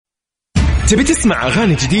تبي تسمع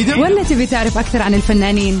أغاني جديدة ولا تبي تعرف أكثر عن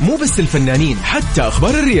الفنانين؟ مو بس الفنانين، حتى أخبار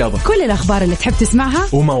الرياضة، كل الأخبار اللي تحب تسمعها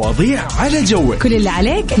ومواضيع على جوك. كل اللي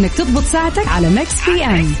عليك إنك تضبط ساعتك على ميكس بي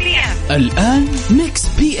ام. الآن ميكس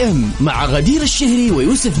بي ام مع غدير الشهري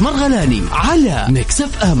ويوسف مرغلاني على ميكس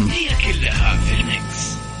اف ام. هي كلها في الميكس.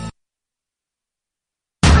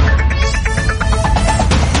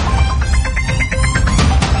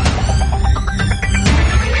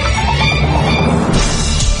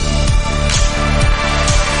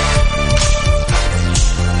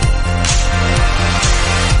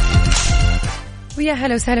 ويا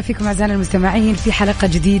هلا وسهلا فيكم أعزائنا المستمعين في حلقة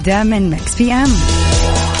جديدة من ميكس بي ام.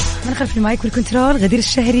 من خلف المايك والكنترول غدير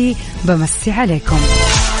الشهري بمسي عليكم.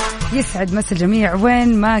 يسعد مسا الجميع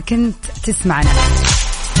وين ما كنت تسمعنا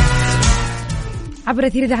عبر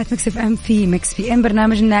أثير إذاعة ميكس اف ام في ميكس بي ام،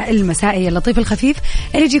 برنامجنا المسائي اللطيف الخفيف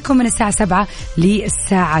اللي يجيكم من الساعة 7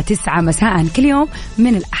 للساعة 9 مساء كل يوم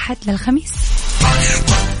من الأحد للخميس.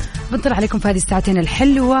 بنطلع عليكم في هذه الساعتين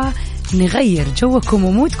الحلوة نغير جوكم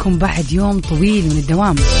ومودكم بعد يوم طويل من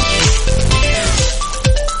الدوام.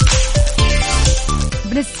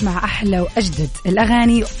 بنسمع أحلى وأجدد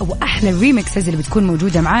الأغاني وأحلى الريمكسز اللي بتكون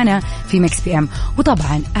موجودة معانا في ميكس بي ام،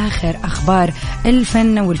 وطبعا آخر أخبار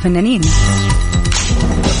الفن والفنانين.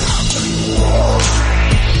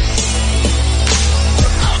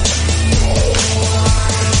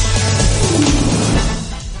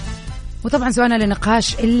 وطبعا سؤالنا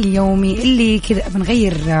للنقاش اليومي اللي كذا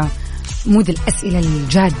بنغير مود الأسئلة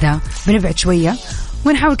الجادة، بنبعد شوية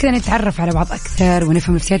ونحاول كذا نتعرف على بعض أكثر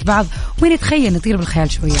ونفهم نفسيات بعض ونتخيل نطير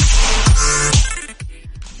بالخيال شوية.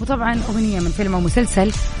 وطبعا أغنية من فيلم أو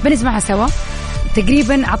مسلسل بنسمعها سوا،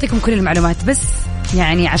 تقريبا أعطيكم كل المعلومات بس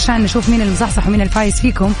يعني عشان نشوف مين المصحصح ومين الفايز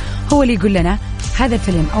فيكم هو اللي يقول لنا هذا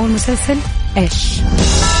الفيلم أو المسلسل إيش.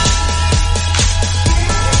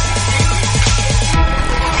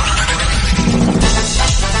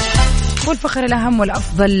 والفقرة الأهم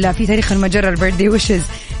والأفضل في تاريخ المجرة البيرثدي ويشز.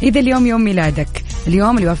 إذا اليوم يوم ميلادك،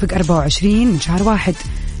 اليوم اللي يوافق 24 من شهر 1،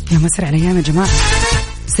 يا مسرع الأيام يا جماعة،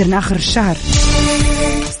 صرنا آخر الشهر،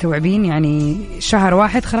 مستوعبين يعني شهر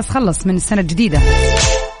 1 خلص من السنة الجديدة،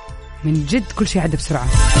 من جد كل شيء عدى بسرعة.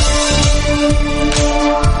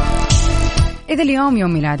 إذا اليوم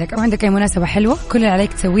يوم ميلادك أو عندك أي مناسبة حلوة، كل اللي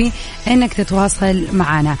عليك تسويه إنك تتواصل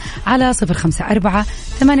معنا على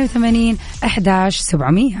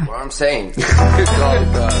 0548811700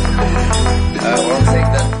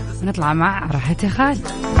 ونطلع مع راحة خالد.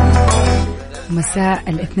 مساء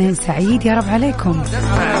الاثنين سعيد يا رب عليكم.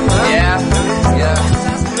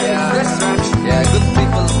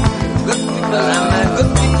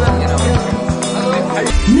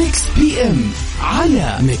 ميكس بي ام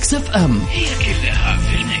على ميكس اف ام، هي كلها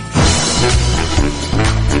في الميكس.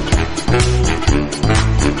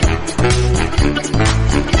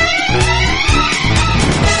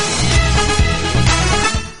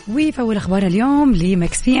 وفي أخبار اليوم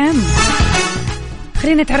لميكس بي ام،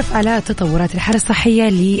 خلينا نتعرف على تطورات الحالة الصحية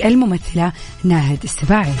للممثلة ناهد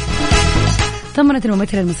السباعي. طمنت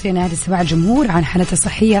الممثلة المصرية ناهد السباعي الجمهور عن حالتها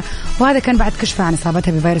الصحية، وهذا كان بعد كشفها عن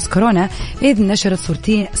إصابتها بفيروس كورونا، إذ نشرت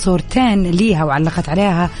صورتين ليها وعلقت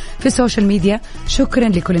عليها في السوشيال ميديا. شكرا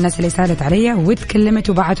لكل الناس اللي سالت عليا وتكلمت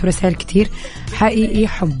وبعتوا رسائل كتير، حقيقي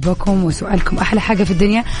حبكم وسؤالكم أحلى حاجة في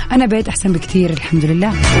الدنيا، أنا بقيت أحسن بكتير الحمد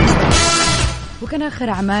لله. وكان آخر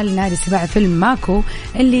أعمال ناهد السباعي فيلم ماكو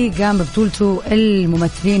اللي قام ببطولته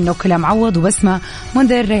الممثلين نوكلا معوض وبسمة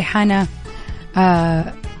منذر ريحانة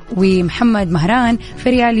ومحمد مهران،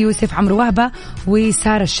 فريال يوسف، عمرو وهبة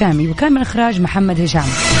وسارة الشامي، وكان من إخراج محمد هشام.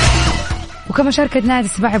 وكما شاركت ناهد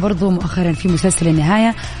السباعي برضو مؤخرا في مسلسل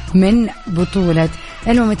النهاية من بطولة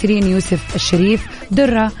الممثلين يوسف الشريف،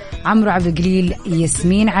 درة، عمرو عبد الجليل،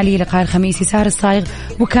 ياسمين علي، لقاء الخميس، يسار الصايغ،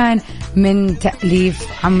 وكان من تأليف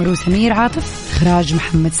عمرو سمير عاطف، إخراج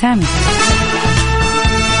محمد سامي.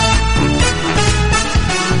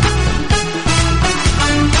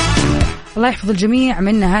 الله يحفظ الجميع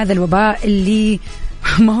من هذا الوباء اللي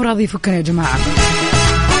ما هو راضي يفكنا يا جماعة.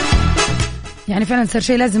 يعني فعلا صار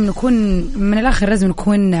شيء لازم نكون من الآخر، لازم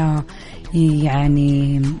نكون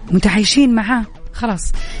يعني متعايشين معاه.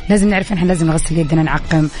 خلاص لازم نعرف إحنا لازم نغسل يدنا،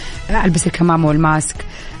 نعقم، ألبس الكمامة والماسك.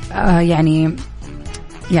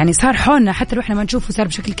 يعني صار حولنا حتى لو إحنا ما نشوفه صار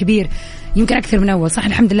بشكل كبير، يمكن أكثر من أول. صح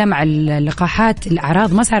الحمد لله مع اللقاحات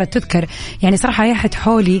الأعراض ما صارت تذكر. يعني صراحة أي أحد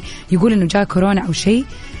حولي يقول إنه جاء كورونا أو شيء،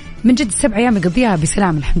 من جد 7 أيام يقضيها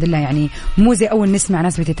بسلام الحمد لله. يعني مو زي أول نسمع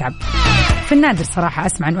ناس بتتعب، في النادر صراحة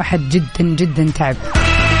أسمع أنه أحد جدا جدا تعب.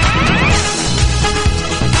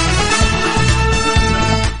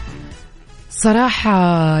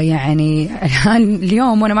 صراحة يعني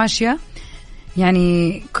اليوم وأنا ماشية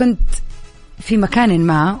يعني كنت في مكان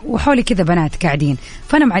ما وحولي كذا بنات قاعدين،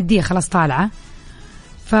 فأنا معدية خلاص طالعة،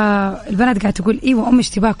 فالبنات قاعدة تقول إيوه أمي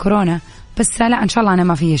اشتباه كورونا، بس لا إن شاء الله أنا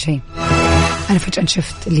ما فيه شيء. أنا فجأة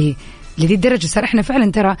شفت لذي الدرجة صار إحنا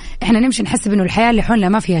فعلا ترى إحنا نمشي نحسب إنه الحياة اللي حولنا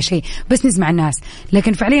ما فيها شيء، بس نسمع الناس،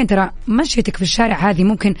 لكن فعليا ترى مشيتك في الشارع هذه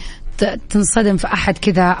ممكن تنصدم في أحد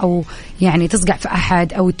كذا، أو يعني تصقع في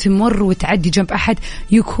أحد، أو تمر وتعدي جنب أحد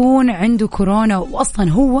يكون عنده كورونا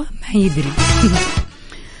وأصلا هو ما يدري.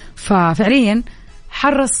 ففعليا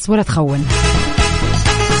حرص ولا تخون.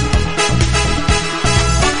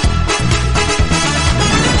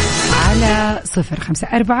 على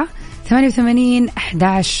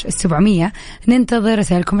 0548811700 ننتظر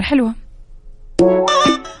رسائلكم الحلوة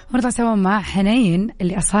ونطلع سوا مع حنين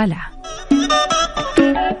اللي أصالة.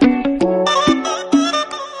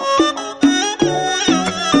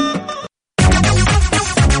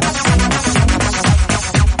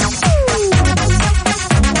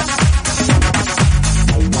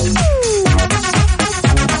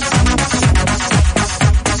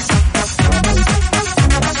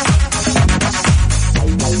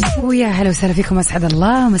 ويا هلا وسهلا فيكم، أسعد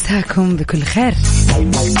الله مساكم بكل خير.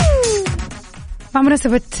 مع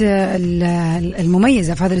مناسبة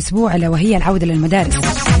المميزة في هذا الأسبوع ألا وهي العودة للمدارس.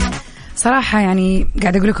 صراحة يعني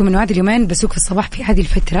قاعد أقول لكم إنه هذه اليومين بسوق في الصباح في هذه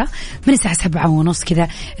الفترة من الساعة 7:30 كذا،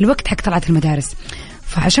 الوقت حق طلعت المدارس،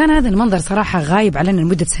 فعشان هذا المنظر صراحة غايب علينا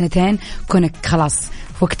لمدة سنتين. كونك خلاص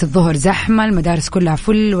وقت الظهر زحمة، المدارس كلها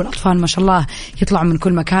فل، والأطفال ما شاء الله يطلعوا من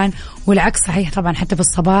كل مكان، والعكس صحيح طبعا حتى في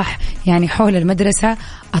الصباح يعني حول المدرسة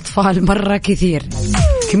أطفال مرة كثير.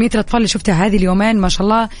 كمية الأطفال اللي شفتها هذه اليومين ما شاء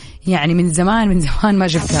الله يعني من زمان ما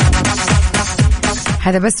شفتها.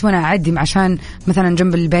 هذا بس وأنا أعدي عشان مثلا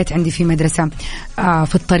جنب البيت عندي في مدرسة،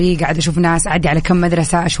 في الطريق قاعد أشوف ناس، أعدي على كم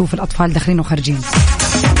مدرسة أشوف الأطفال داخلين وخارجين.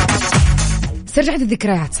 استرجعت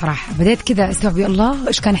الذكريات صراحة، بديت كذا استوعب يا الله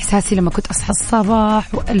إيش كان إحساسي لما كنت أصحى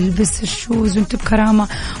الصباح وألبس الشوز وانت بكرامة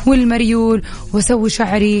والمريول وأسوي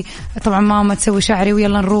شعري، طبعا ماما تسوي شعري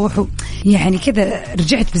ويلا نروح يعني كذا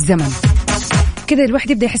رجعت بالزمن كذا. الواحد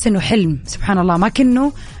يبدأ يحس إنه حلم، سبحان الله ما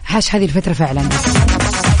كأنه عاش هذه الفترة فعلا.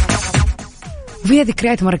 وفيها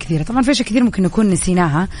ذكريات مرة كثيرة، طبعا في أشياء كثير ممكن نكون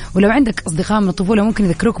نسيناها، ولو عندك أصدقاء من الطفولة ممكن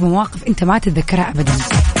يذكروك بمواقف أنت ما تتذكرها أبدا،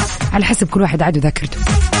 على حسب كل واحد عاد ذاكرته.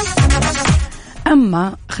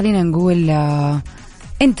 أما خلينا نقول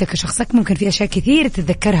أنت كشخصك ممكن في أشياء كثير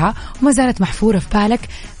تتذكرها وما زالت محفورة في بالك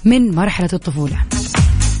من مرحلة الطفولة،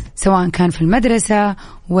 سواء كان في المدرسة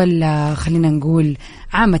ولا خلينا نقول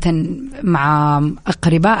عامة مع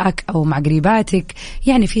أقربائك أو مع قريباتك،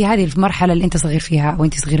 يعني في هذه المرحلة اللي أنت صغير فيها أو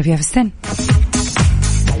أنت صغيرة فيها في السن.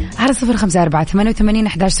 على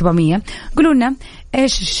 0548811700 قولوا لنا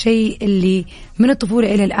إيش الشيء اللي من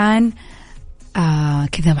الطفولة إلى الآن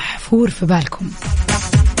كذا محفور في بالكم.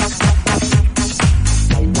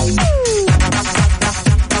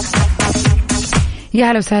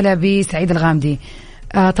 يا هلا وسهلا بسعيد الغامدي،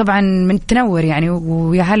 طبعا من تنور يعني،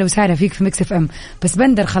 ويا هلا وسهلا فيك في ميكس اف ام. بس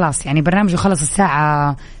بندر خلاص يعني برنامجه خلص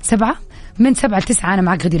الساعة 7، من 7 ل 9 أنا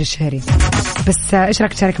معك غدير الشهري، بس إيش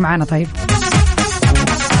رأيك تشارك معنا؟ طيب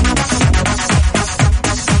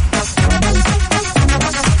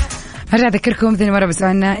هرجع أذكركم ثاني مرة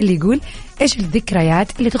بسؤالنا اللي يقول إيش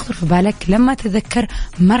الذكريات اللي تخطر في بالك لما تتذكر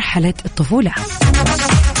مرحلة الطفولة.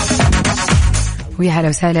 ويا هلا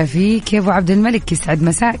وسهلا فيك يا أبو عبد الملك، يسعد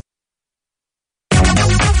مساك.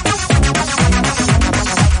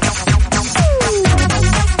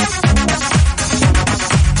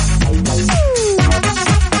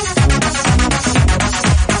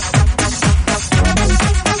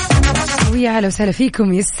 ويا هلا وسهلا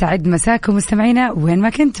فيكم، يسعد مساكم مستمعينا وين ما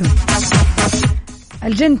كنتم.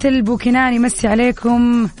 الجنتل بوكيناني مسي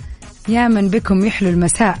عليكم، يا من بكم يحلو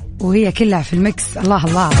المساء وهي كلها في المكس. الله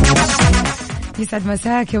الله، يسعد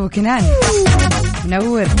مساك يا بوكيناني،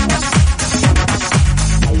 منور.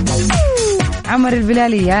 عمر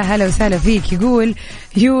البلالي يا هلا وسهلا فيك، يقول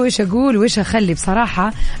وش أقول وش أخلي،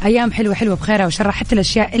 بصراحة أيام حلوة بخيرها وشرح، حتى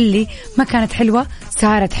الأشياء اللي ما كانت حلوة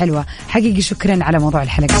صارت حلوة حقيقي. شكرا على موضوع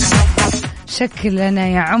الحلقة، شكلنا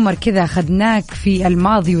يا عمر كذا أخذناك في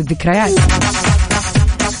الماضي والذكريات.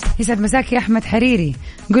 يسعد مساك يا أحمد حريري،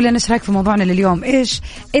 قول لنا ايش رايك في موضوعنا لليوم، ايش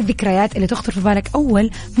الذكريات اللي تخطر في بالك أول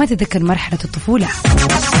ما تتذكر مرحلة الطفولة.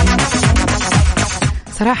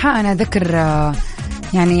 صراحة أنا أذكر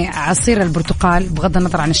يعني عصير البرتقال، بغض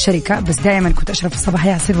النظر عن الشركة، بس دائما كنت أشرب في الصباح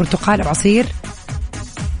يا عصير برتقال أو عصير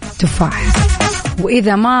تفاح.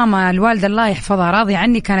 وإذا ماما الوالدة الله يحفظها راضي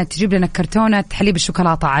عني كانت تجيب لنا كرتونة حليب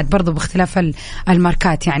الشوكولاتة، عاد برضو باختلاف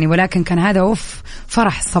الماركات يعني، ولكن كان هذا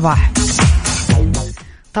فرح الصباح.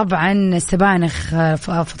 طبعا السبانخ،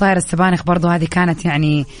 فطاير السبانخ برضو هذه كانت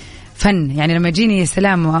يعني فن يعني. لما يجيني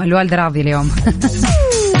سلام الوالدة راضية اليوم.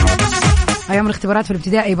 أيام الاختبارات في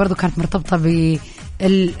الابتدائي برضو كانت مرتبطة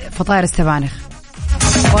بالفطائر السبانخ.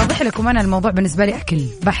 واضح لكم أنا الموضوع بالنسبة لي أكل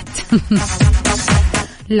بحت.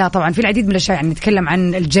 لا طبعا في العديد من الأشياء، يعني نتكلم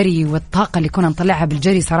عن الجري والطاقة اللي كنا نطلعها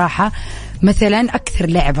بالجري صراحة. مثلا أكثر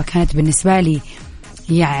لعبة كانت بالنسبة لي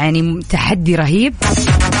يعني تحدي رهيب،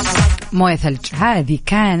 موية ثلج. هذه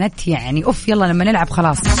كانت يعني أوف، يلا لما نلعب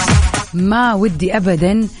خلاص ما ودي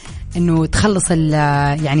أبدا إنه تخلص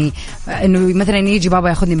يعني إنه مثلا يجي بابا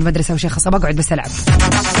ياخذني من المدرسة أو شيء، خاصة بقعد بس ألعب.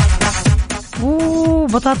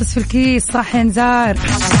 بطاطس في الكيس صح ينزار.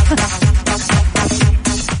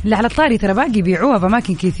 اللي على الطاري ترى باقي يبيعوها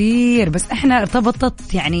بأماكن كثير، بس إحنا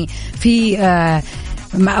ارتبطت يعني في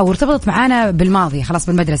أو ارتبطت معانا بالماضي خلاص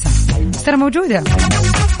بالمدرسة، بس ترى موجودة.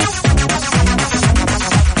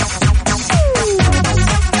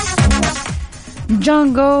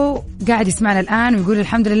 جانجو قاعد يسمعنا الآن ويقول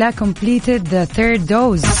الحمد لله completed the third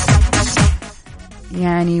dose.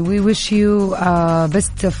 يعني we wish you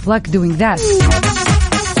best of luck doing that.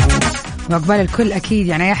 وعقبال الكل أكيد،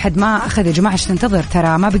 يعني أي أحد ما أخذ يا جماعة تنتظر،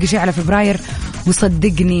 ترى ما بقي شيء على فبراير،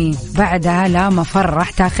 وصدقني بعدها لا مفر راح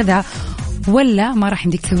تاخذها ولا ما راح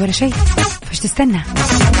يمديك تسوي ولا شيء، فايش تستنى؟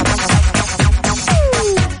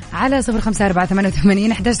 على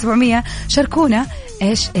 0548811700 شاركونا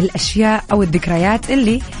إيش الأشياء أو الذكريات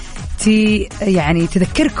اللي يعني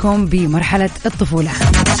تذكركم بمرحلة الطفولة.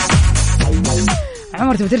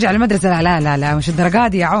 عمر تبي ترجع للمدرسة؟ لا لا لا لا مش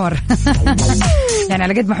الدرجات يا عمر. يعني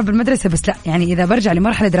على قد ما أحب المدرسة بس لا، يعني إذا برجع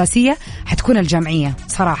لمرحلة دراسية حتكون الجامعية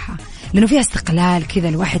صراحة، لأنه فيها استقلال كذا،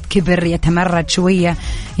 الواحد كبر يتمرد شوية،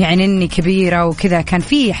 يعني إني كبيرة وكذا، كان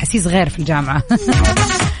فيه حسيس غير في الجامعة.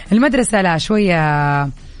 المدرسة لا شوية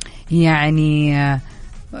يعني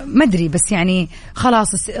ما أدري، بس يعني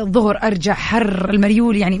خلاص الظهر أرجع حر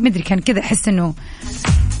المريول، يعني ما أدري كان كذا أحس إنه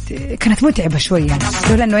كانت متعبة شوية،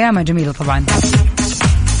 لأنه ياما جميلة طبعا.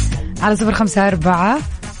 على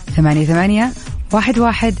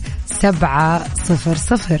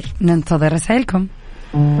 0548811700 ننتظر رسائلكم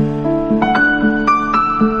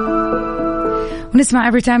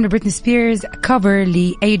ونسمع Every Time لبريتني سبيرز كفر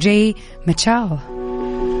لAJ ماتشال.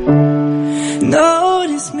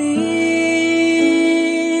 Notice me,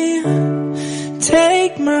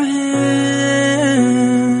 take my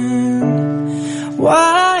hand,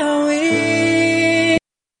 while we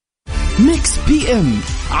ميكس بي ام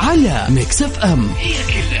على ميكس اف ام، هي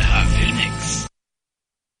كلها في الميكس.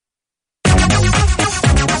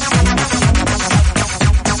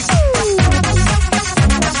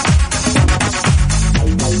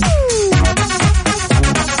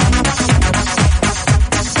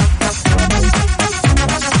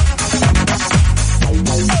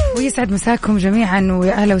 ويسعد مساكم جميعا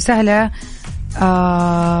ويا أهلا وسهلا.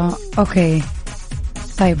 أوكي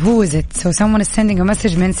طيب who is it? So someone is sending a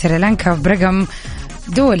message من سريلانكا برقم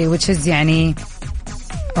دولي which is يعني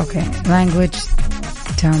okay language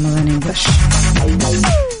Tamil and English.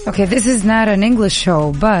 Okay, this is not an English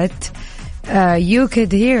show but you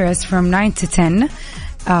could hear us from 9 to 10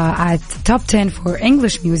 at top 10 for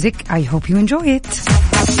English music. I hope you enjoy it.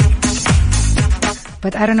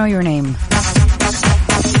 But I don't know your name.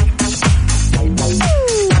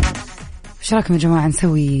 ايش رايكم يا جماعة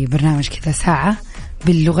نسوي برنامج كذا ساعة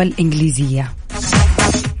باللغة الإنجليزية؟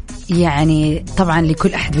 يعني طبعا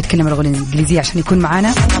لكل أحد بيتكلم اللغة الإنجليزية عشان يكون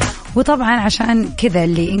معنا، وطبعا عشان كذا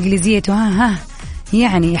اللي إنجليزيته ها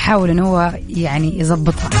يعني يحاول إنه هو يعني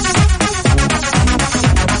يضبطها.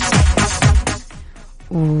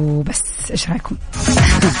 وبس ايش رايكم؟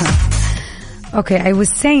 Okay, I was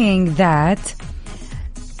saying that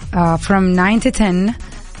from 9 to 10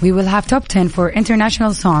 we will have top 10 for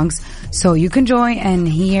international songs, so you can join and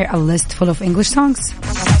hear a list full of English songs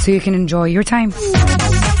so you can enjoy your time.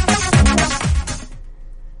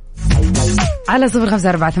 على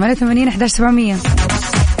 0548811700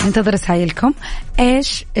 ننتظر رسائلكم.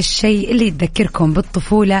 ايش الشيء اللي يتذكركم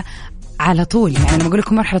بالطفولة على طول؟ يعني لما اقول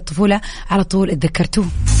لكم مرحلة الطفولة على طول اتذكرتوه.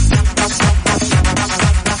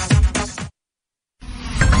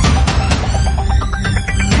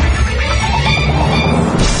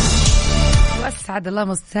 سعد الله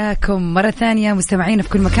مساكم مرة ثانية مستمعين في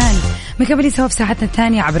كل مكان، مكملين سوا في ساعتنا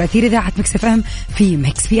الثانية عبر أثير إذاعة ميكس اف ام في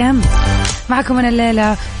ميكس بي ام. معكم أنا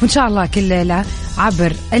الليلة وإن شاء الله كل ليلة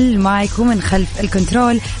عبر المايك ومن خلف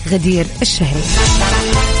الكنترول غدير الشهري.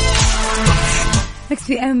 ميكس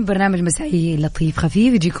بي ام برنامج مسائي لطيف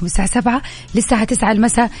خفيف يجيكم الساعة 7 للساعة 9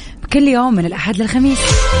 المساء كل يوم من الأحد للخميس.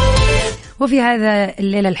 وفي هذا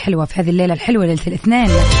الليلة الحلوة، في هذه الليلة الحلوة ليلة الاثنين،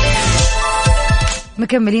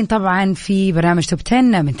 مكملين طبعا في برنامج توب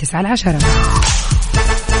 10 من 9 ل 10.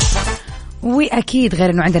 وأكيد غير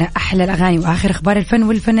أنه عندنا أحلى الأغاني وآخر أخبار الفن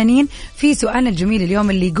والفنانين، في سؤالنا الجميل اليوم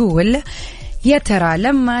اللي يقول يا ترى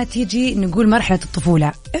لما تيجي نقول مرحلة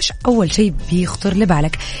الطفولة إيش أول شيء بيخطر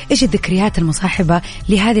لبالك؟ إيش الذكريات المصاحبة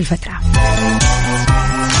لهذه الفترة؟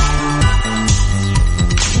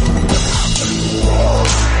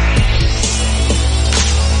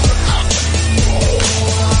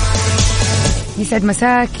 يسعد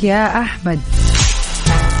مساك يا أحمد.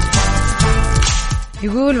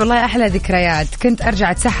 يقول والله أحلى ذكريات، كنت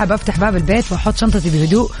أرجع أتسحب أفتح باب البيت وأحط شنطتي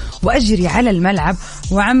بهدوء وأجري على الملعب،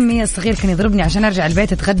 وعمي الصغير كان يضربني عشان أرجع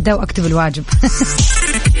البيت أتغدى وأكتب الواجب.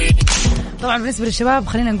 طبعا بالنسبة للشباب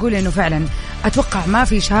خلينا نقول إنه فعلا أتوقع ما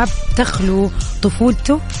في شاب تخلو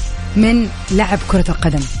طفولته من لعب كرة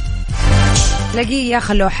القدم. تلاقيه يا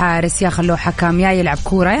خلوه حارس، يا خلوه حكم، يا يلعب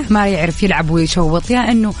كورة، ما يعرف يلعب ويشوط،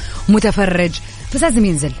 يا إنه متفرج، بس لازم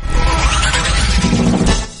ينزل.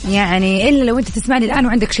 يعني إلا لو أنت تسمعني الآن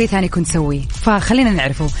وعندك شيء ثاني كنت تسويه، فخلينا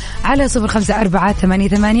نعرفه على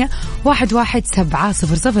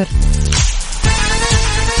 0548811700.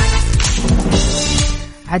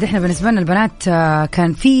 عاد إحنا بالنسبة لنا البنات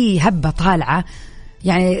كان في هبة طالعة،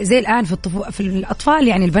 يعني زي الآن في الأطفال،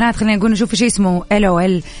 يعني البنات خلينا نقول نشوف شيء اسمه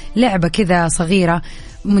LOL، لعبة كذا صغيرة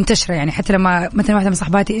منتشرة، يعني حتى لما مثلا واحدة من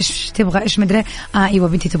صحباتي إيش تبغى إيش مدري أيوة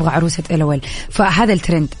بنتي تبغى عروسة LOL، فهذا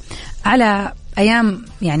الترند. على أيام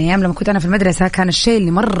لما كنت أنا في المدرسة كان الشيء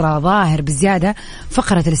اللي مرة ظاهر بزيادة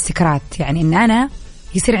فقرة الاستيكرات، يعني إن أنا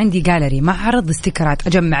يصير عندي جاليري معرض استيكرات،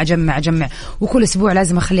 أجمع أجمع أجمع، وكل أسبوع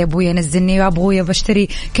لازم أخلي أبوي ينزلني، وأبوي بشتري.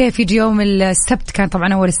 كيف يجي يوم السبت، كان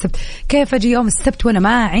طبعا أول السبت، كيف أجي يوم السبت وأنا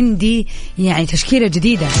ما عندي يعني تشكيلة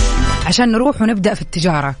جديدة عشان نروح ونبدأ في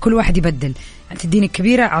التجارة، كل واحد يبدل، يعني تديني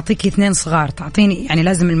كبيرة أعطيك 2 صغار، تعطيني يعني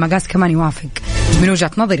لازم المقاس كمان يوافق من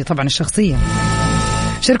وجهة نظري طبعا الشخصية.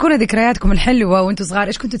 شاركونا ذكرياتكم الحلوة وانتم صغار،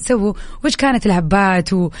 ايش كنتوا تسووا، وايش كانت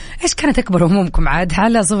الهبات، وايش كانت اكبر همومكم عاد،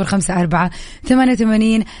 على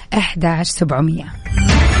 0548811700.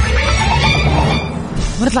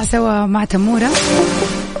 ونطلع سوا مع تمورة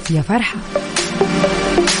يا فرحة.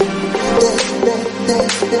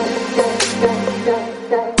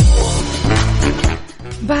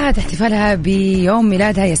 بعد احتفالها بيوم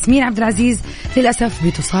ميلادها ياسمين عبد العزيز للأسف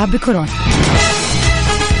بتصاب بكورونا.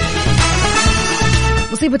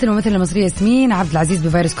 أصيبت الممثلة المصرية ياسمين عبد العزيز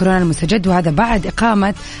بفيروس كورونا المستجد، وهذا بعد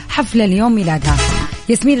إقامة حفلة اليوم ميلادها.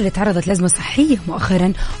 ياسمين اللي تعرضت لأزمة صحية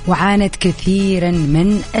مؤخرا وعانت كثيرا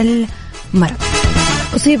من المرض،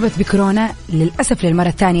 أصيبت بكورونا للأسف للمرة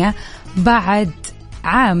الثانية بعد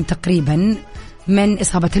عام تقريبا من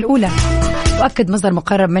إصابتها الأولى. وأكد مصدر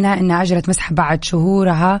مقرب منها أنها أجرت مسحة بعد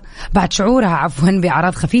شعورها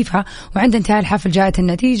بأعراض خفيفة، وعند انتهاء الحفل جاءت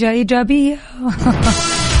النتيجة إيجابية.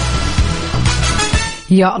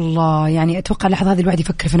 يا الله، يعني أتوقع اللحظة هذه الواحد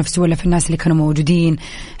يفكر في نفسه ولا في الناس اللي كانوا موجودين،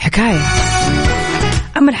 حكاية.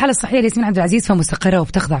 أما الحالة الصحية لياسمين عبد العزيز فمستقرة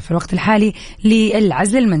وبتخضع في الوقت الحالي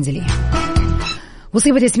للعزل المنزلي.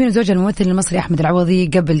 وصيبت ياسمين وزوجها الممثل المصري أحمد العوضي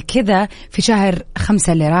قبل كذا في شهر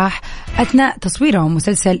 5 اللي راح أثناء تصويرهم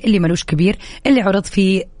مسلسل اللي ملوش كبير اللي عرض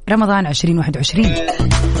في رمضان 2021.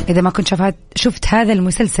 إذا ما كنت شفت هذا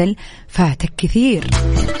المسلسل فاتك كثير.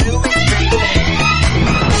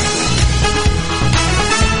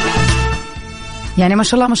 يعني ما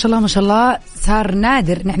شاء الله ما شاء الله ما شاء الله، صار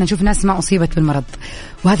نادر نحن نشوف ناس ما أصيبت بالمرض،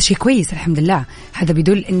 وهذا شيء كويس الحمد لله. هذا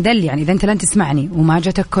بيدل يعني إذا أنت لن تسمعني وما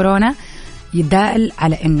جاتك كورونا يدل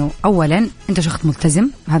على إنه أولا أنت شخص ملتزم،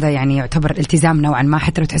 هذا يعني يعتبر التزام نوعا ما،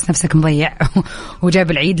 حتى لو تحس نفسك مضيع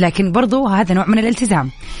وجايب العيد، لكن برضو هذا نوع من الالتزام.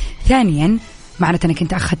 ثانيا معناته أنك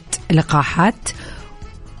أنت أخذت لقاحات.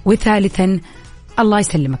 وثالثا الله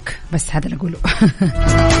يسلمك، بس هذا اللي أقوله.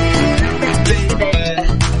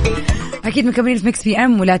 أكيد مكملين في ميكس بي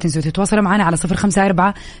أم، ولا تنسوا تتواصلوا معنا على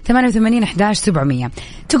 0548811700.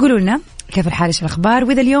 تقولوا لنا كيف الحال، ايش الأخبار،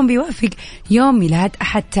 وإذا اليوم بيوافق يوم ميلاد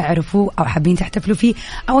أحد تعرفوه أو حابين تحتفلوا فيه،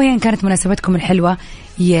 أو أيا كانت مناسبتكم الحلوة،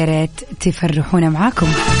 يا ريت تفرحونا معاكم.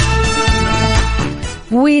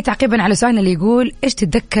 وتعقيبا على سؤالنا اللي يقول إيش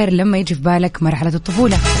تتذكر لما يجي في بالك مرحلة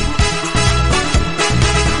الطفولة.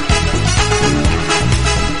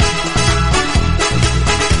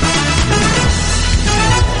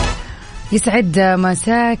 يسعد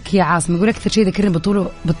مساك يا عاصم، يقول أكثر شيء ذكرني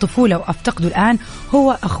بالطفولة وأفتقده الآن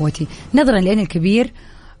هو أخوتي، نظرا لأني الكبير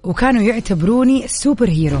وكانوا يعتبروني سوبر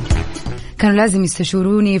هيرو، كانوا لازم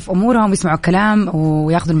يستشوروني في أمورهم ويسمعوا الكلام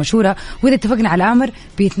وياخذوا المشورة، وإذا اتفقنا على أمر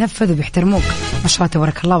بيتنفذ وبيحترموك. ما شاء الله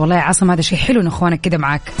تبارك الله. والله يا عاصم هذا شيء حلو إن أخوانك كده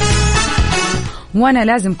معاك. وأنا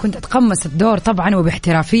لازم كنت أتقمص الدور طبعا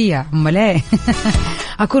وباحترافية، أمال إيه.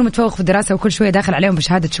 أكون متفوق في الدراسة وكل شوية داخل عليهم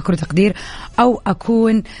بشهادة شكر وتقدير، أو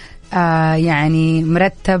أكون يعني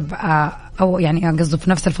مرتب أو يعني قصده في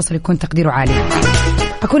نفس الفصل يكون تقديره عالي.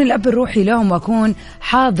 أكون الأب الروحي لهم وأكون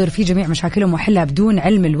حاضر في جميع مشاكلهم وحلها بدون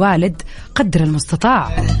علم الوالد قدر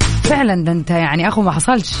المستطاع. فعلا ده أنت يعني أخو ما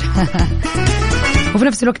حصلش. وفي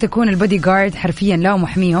نفس الوقت أكون البودي جارد حرفيا لهم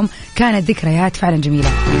وحميهم. كانت ذكريات فعلا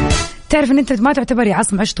جميلة. تعرف أن أنت ما تعتبر يا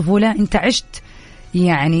عصم عشت طفولة، أنت عشت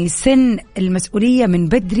يعني سن المسؤولية من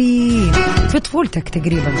بدري في طفولتك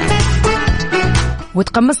تقريبا،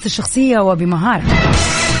 وتقمصت الشخصية وبمهارة.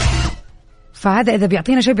 فهذا إذا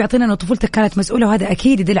بيعطينا شيء بيعطينا أن طفولتك كانت مسؤولة، وهذا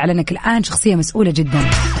أكيد يدل على أنك الآن شخصية مسؤولة جدا.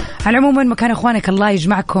 على العموم مكان أخوانك الله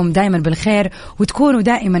يجمعكم دائما بالخير، وتكونوا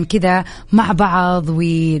دائما كذا مع بعض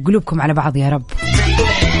وقلوبكم على بعض يا رب.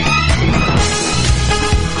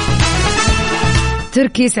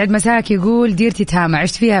 تركي سعد مساك يقول ديرتي تامة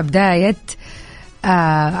عشت فيها بداية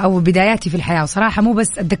أو بداياتي في الحياة، وصراحة مو بس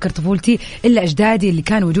أتذكر طفولتي إلا أجدادي اللي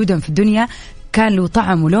كان وجودهم في الدنيا كان له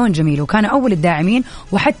طعم ولون جميل، وكان أول الداعمين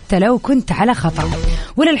وحتى لو كنت على خطأ.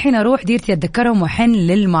 وللحين أروح ديرتي أتذكرهم وحن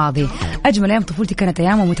للماضي. أجمل أيام طفولتي كانت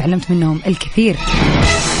أيامهم وتعلمت منهم الكثير.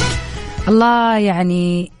 الله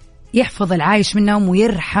يعني يحفظ العايش منهم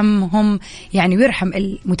ويرحمهم، يعني ويرحم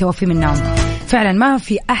المتوفي منهم. فعلا ما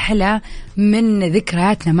في أحلى من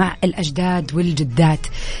ذكرياتنا مع الأجداد والجدات.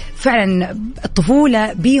 فعلا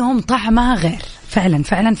الطفولة بيهم طعمها غير. فعلا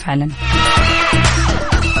فعلا فعلا.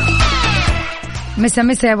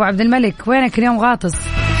 مسا يا أبو عبد الملك، وينك اليوم غاطس؟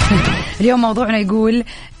 اليوم موضوعنا يقول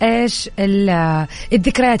إيش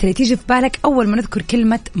الذكريات اللي تيجي في بالك أول ما نذكر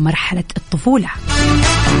كلمة مرحلة الطفولة.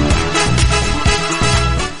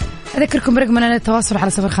 أذكركم برقمنا للتواصل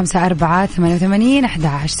على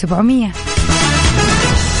 0548811700.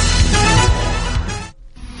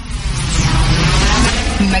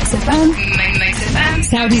 Mix FM,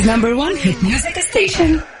 Saudi's number one hit music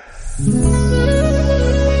station.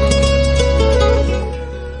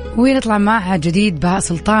 ونطلع مع جديد بهاء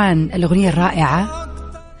سلطان، الأغنية الرائعة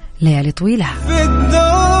ليالي طويلة.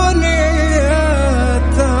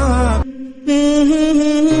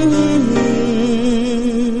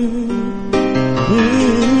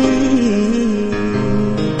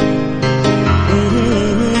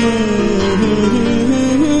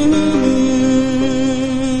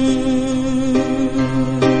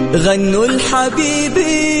 غنوا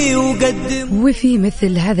الحبيبي وقدموا. وفي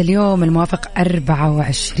مثل هذا اليوم الموافق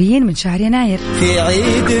 24 من شهر يناير في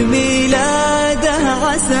عيد ميلاده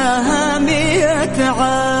عساها 100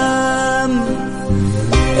 عام،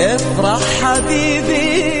 افرح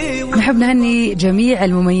حبيبي. نحب نهني جميع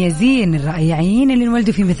المميزين الرائعين اللي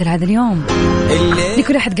انولدوا في مثل هذا اليوم.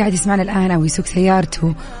 لكل أحد قاعد يسمعنا الآن أو يسوق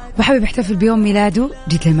سيارته وحابب يحتفل بيوم ميلاده،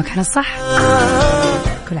 جيت للمكان الصح.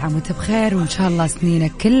 كل عام وانت بخير، وإن شاء الله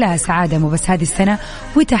سنينك كلها سعادة، مو بس هذه السنة،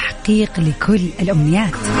 وتحقيق لكل الأمنيات.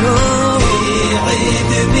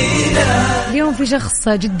 اليوم في شخص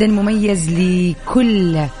جدا مميز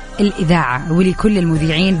لكل الإذاعة ولكل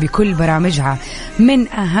المذيعين بكل برامجها، من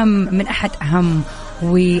أحد أهم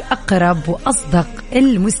وأقرب وأصدق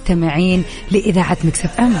المستمعين لإذاعة ميكس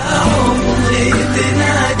اف ام.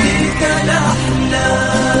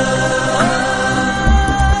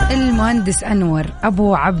 المهندس أنور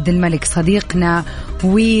أبو عبد الملك، صديقنا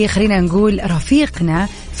وخلينا نقول رفيقنا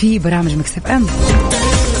في برامج ميكس اف ام.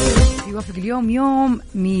 يوافق اليوم يوم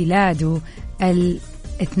ميلاده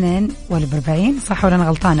 42، صح ولا أنا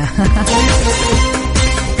غلطانة؟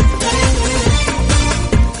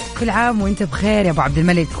 كل عام وانت بخير يا أبو عبد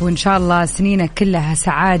الملك، وإن شاء الله سنينك كلها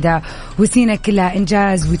سعادة وسنينك كلها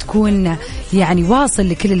إنجاز، وتكون يعني واصل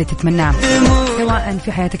لكل اللي تتمناه، سواء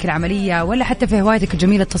في حياتك العملية ولا حتى في هوايتك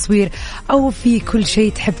الجميلة التصوير أو في كل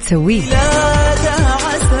شيء تحب تسويه.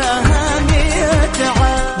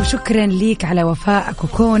 وشكرا ليك على وفائك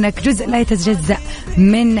وكونك جزء لا يتجزأ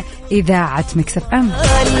من إذاعة ميكس اف ام.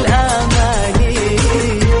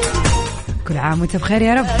 كل عام وانت بخير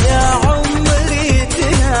يا رب.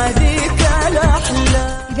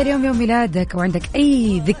 إذا اليوم يوم ميلادك أو عندك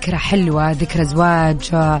أي ذكرى حلوة، ذكرى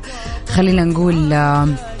زواج، خلينا نقول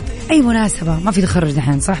أي مناسبة، ما في تخرج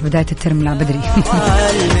دحين صح، بداية الترم لا بدري.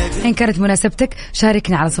 إن كانت مناسبتك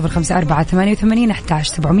شاركنا على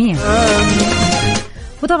 0548811700.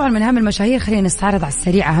 وطبعا من أهم المشاهير خلينا نستعرض على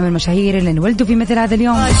السريع أهم المشاهير اللي انولدوا في مثل هذا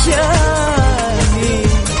اليوم.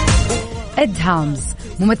 إد هالمز،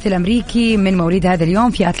 ممثل أمريكي من مواليد هذا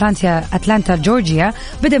اليوم في أتلانتا جورجيا،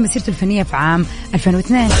 بدأ مسيرته الفنية في عام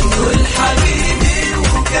 2002.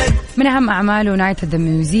 من أهم أعماله نايت ذا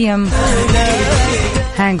ميوزيوم،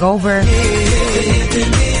 هانج أوفر،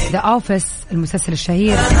 ذا أوفيس المسلسل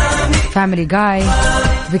الشهير، فاميلي جاي،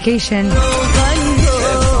 فيكيشن،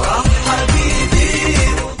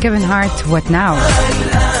 كيفن هارت، وات ناو.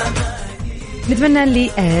 نتمنى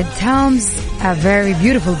لإد هالمز a very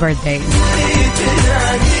beautiful birthday.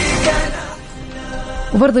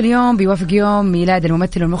 وبرضه اليوم بيوافق يوم ميلاد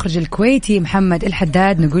الممثل والمخرج الكويتي محمد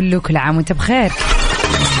الحداد، نقول له كل عام وانت بخير.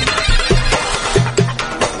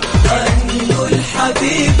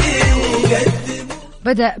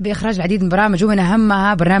 بدأ بإخراج العديد من برامج ومن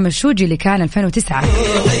أهمها برنامج شوجي اللي كان 2009،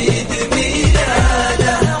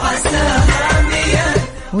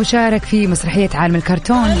 وشارك في مسرحية عالم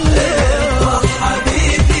الكرتون،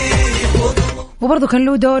 وبرضه كان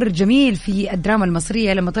له دور جميل في الدراما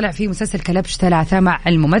المصرية لما طلع في مسلسل كلبش 3 مع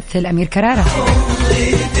الممثل أمير كرارة.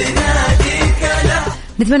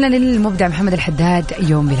 نتمنى للمبدع محمد الحداد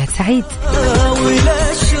يوم ميلاد سعيد.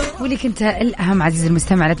 ولك انت الأهم عزيزي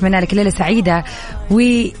المستمع، نتمنى لك ليلة سعيدة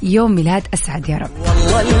ويوم ميلاد أسعد يا رب.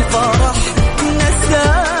 والله الفرح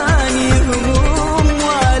نساني هموم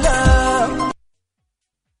ولا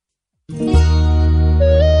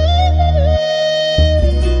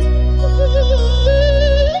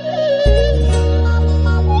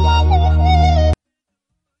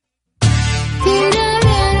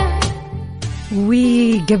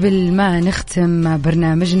وقبل ما نختم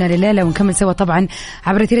برنامجنا لليلة ونكمل سوا طبعا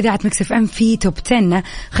عبر إذاعة ميكس اف ام في توب 10،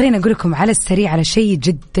 خلينا أقول لكم على السريع على شيء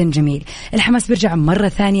جدا جميل. الحماس بيرجع مرة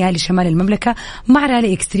ثانية لشمال المملكة مع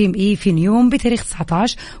رالي اكستريم اي في نيوم بتاريخ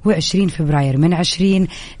 19 و20 فبراير من 20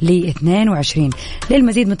 ل 22.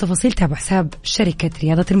 للمزيد من التفاصيل تابعوا حساب شركة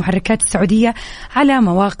رياضة المحركات السعودية على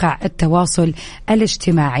مواقع التواصل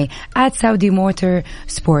الاجتماعي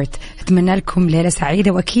 @SaudiMotorsport. أتمنى لكم ليلة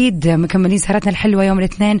سعيدة، وأكيد مكملين سهرتنا الحلوة يوم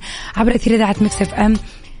الاثنين عبر إذاعة ميكس اف ام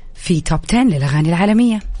في توب 10 للأغاني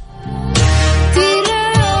العالمية.